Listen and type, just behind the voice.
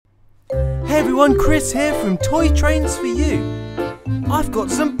Hey everyone, Chris here from Toy Trains for You. I've got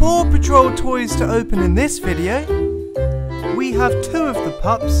some Paw Patrol toys to open in this video. We have two of the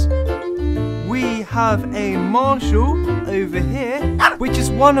pups. We have a Marshall over here, which is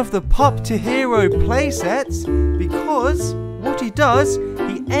one of the Pup to Hero playsets, because what he does,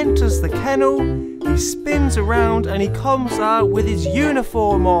 he enters the kennel, he spins around and he comes out with his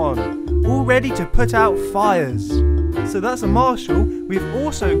uniform on, all ready to put out fires. So that's a Marshall. We've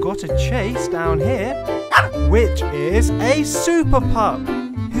also got a Chase down here, which is a Super Pup,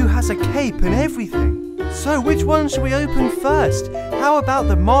 who has a cape and everything. So which one should we open first? How about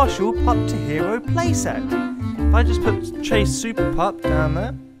the Marshall Pup to Hero playset? If I just put Chase Super Pup down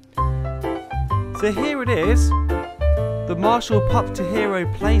there. So here it is, the Marshall Pup to Hero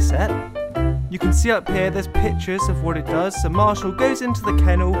playset. You can see up here there's pictures of what it does. So Marshall goes into the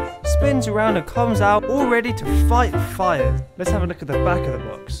kennel, spins around and comes out all ready to fight fires. Let's have a look at the back of the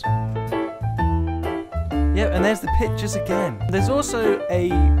box. Yep, and there's the pictures again. There's also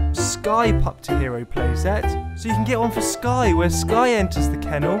a Sky Pup to Hero playset. So you can get one for Sky, where Sky enters the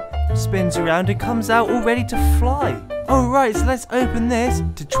kennel, spins around and comes out all ready to fly. Alright, so let's open this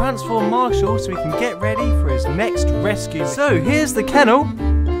to transform Marshall so we can get ready for his next rescue. So here's the kennel.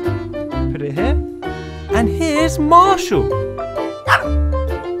 Put it here. And here's Marshall.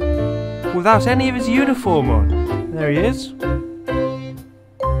 Without any of his uniform on. There he is.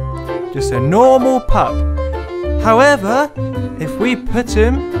 Just a normal pup. However, if we put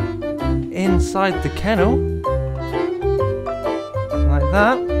him inside the kennel, like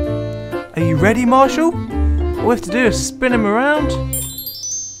that. Are you ready, Marshall? All we have to do is spin him around.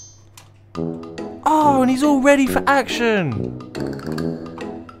 Oh, and he's all ready for action.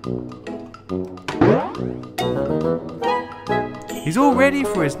 He's all ready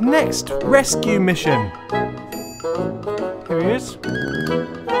for his next rescue mission. Here he is,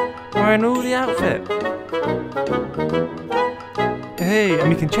 wearing all the outfit. Hey, and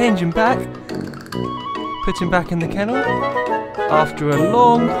we can change him back, put him back in the kennel after a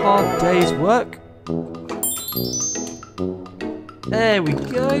long, hard day's work. There we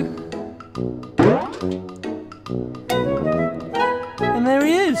go. And there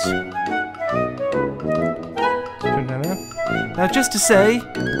he is. Now just to say,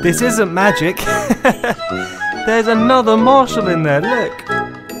 this isn't magic. There's another Marshall in there, look.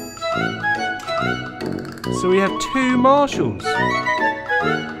 So we have two Marshalls.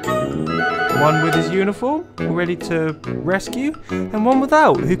 One with his uniform, ready to rescue, and one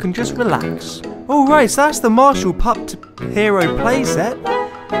without, who can just relax. Alright, so that's the Marshall Pup to Hero playset.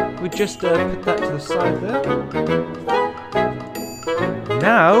 We'll just put that to the side there.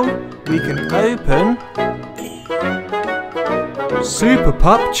 Now we can open Super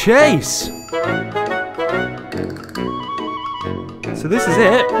Pup Chase. So this is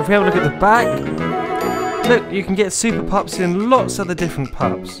it. If we have a look at the back, look, you can get Super Pups in lots of the different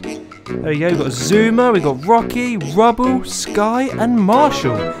pups. There you go, we've got Zuma, we've got Rocky, Rubble, Sky and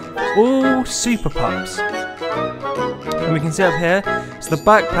Marshall. All Super Pups. And we can see up here, so the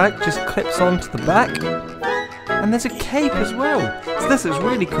backpack just clips onto the back. And there's a cape as well. So this is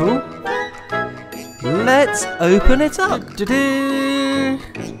really cool. Let's open it up. Ta-da!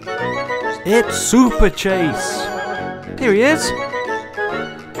 It's Super Chase. Here he is.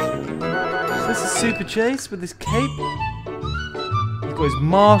 So this is Super Chase with his cape. He's got his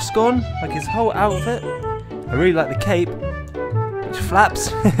mask on, like his whole outfit. I really like the cape, which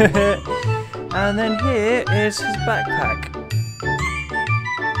flaps. And then here is his backpack.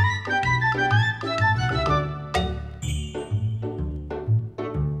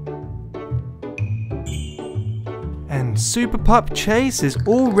 And Super Pup Chase is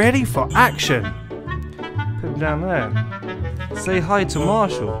all ready for action. Put him down there. Say hi to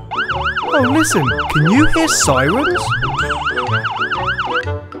Marshall. Oh, listen, can you hear sirens?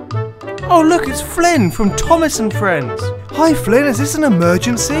 Oh, look, it's Flynn from Thomas and Friends. Hi, Flynn, is this an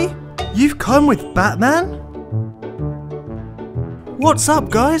emergency? You've come with Batman? What's up,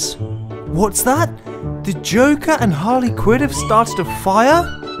 guys? What's that? The Joker and Harley Quinn have started a fire?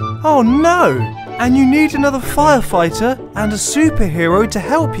 Oh, no! And you need another firefighter and a superhero to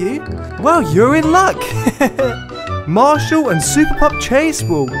help you? Well, you're in luck! Marshall and Super Pup Chase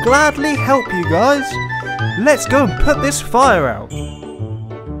will gladly help you guys. Let's go and put this fire out.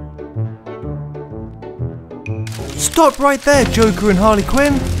 Stop right there, Joker and Harley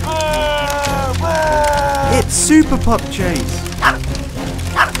Quinn. It's Super Pup Chase.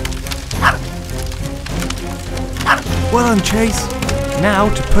 Well done, Chase. Now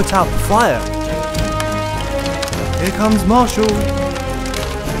to put out the fire. Here comes Marshall.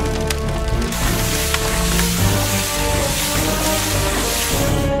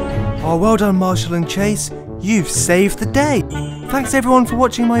 Oh, well done, Marshall and Chase. You've saved the day. Thanks everyone for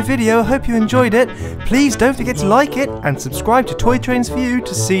watching my video. I hope you enjoyed it. Please don't forget to like it and subscribe to Toy Trains for You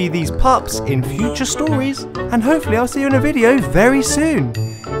to see these pups in future stories. And hopefully I'll see you in a video very soon.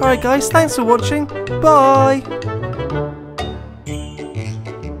 Alright guys, thanks for watching. Bye.